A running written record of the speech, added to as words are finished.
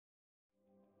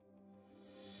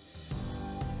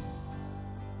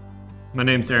My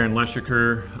name's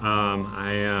Leshikar.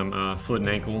 I am a foot and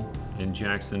ankle in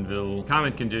Jacksonville.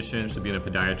 Common conditions should be in a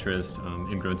podiatrist,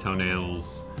 ingrown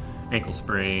toenails, ankle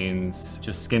sprains,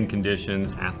 just skin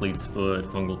conditions, athlete's foot,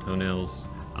 fungal toenails.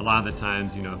 A lot of the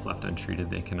times, if left untreated,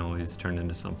 they can always turn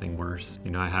into something worse.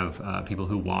 I have people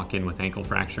who walk in with ankle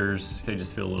fractures. They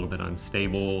just feel a little bit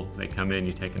unstable. They come in,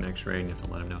 you take an x-ray, and you have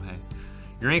to let them know, hey,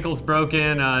 your ankle's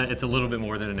broken. It's a little bit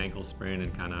more than an ankle sprain,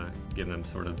 and kind of give them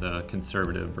sort of the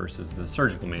conservative versus the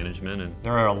surgical management. And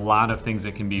there are a lot of things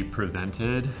that can be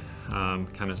prevented,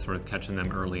 kind of sort of catching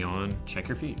them early on. Check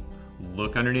your feet.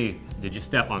 Look underneath. Did you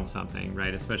step on something,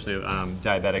 right? Especially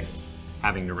diabetics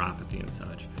having neuropathy and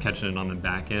such. Catching it on the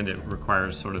back end, it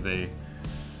requires sort of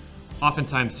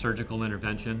oftentimes surgical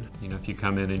intervention. If you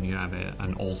come in and you have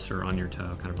an ulcer on your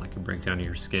toe, kind of like a breakdown of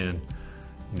your skin,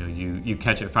 you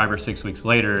catch it 5 or 6 weeks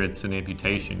later, it's an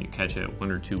amputation. You catch it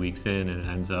 1 or 2 weeks in, and it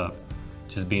ends up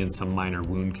just being some minor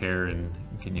wound care and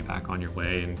getting you back on your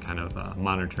way and kind of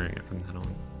monitoring it from then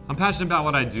on. I'm passionate about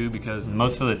what I do because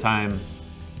most of the time,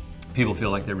 people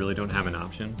feel like they really don't have an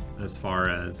option as far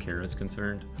as care is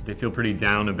concerned. They feel pretty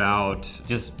down about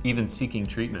just even seeking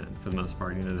treatment for the most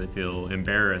part. They feel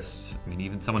embarrassed.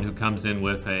 Even someone who comes in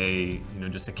with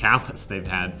just a callus they've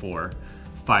had for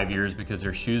 5 years because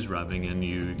their shoe's rubbing, and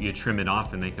you trim it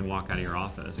off and they can walk out of your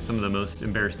office. Some of the most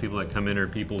embarrassed people that come in are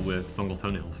people with fungal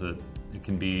toenails. That it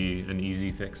can be an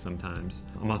easy fix sometimes.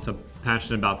 I'm also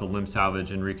passionate about the limb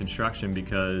salvage and reconstruction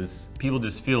because people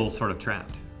just feel sort of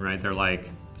trapped, right? They're like,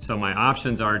 so my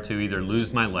options are to either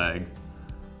lose my leg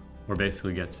or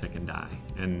basically get sick and die.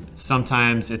 And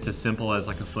sometimes it's as simple as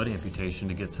like a foot amputation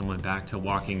to get someone back to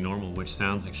walking normal, which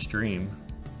sounds extreme,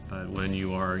 but when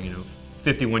you are,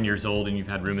 51 years old and you've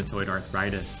had rheumatoid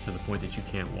arthritis to the point that you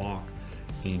can't walk,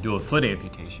 and you do a foot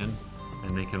amputation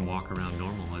and they can walk around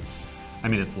normal, it's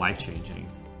life-changing.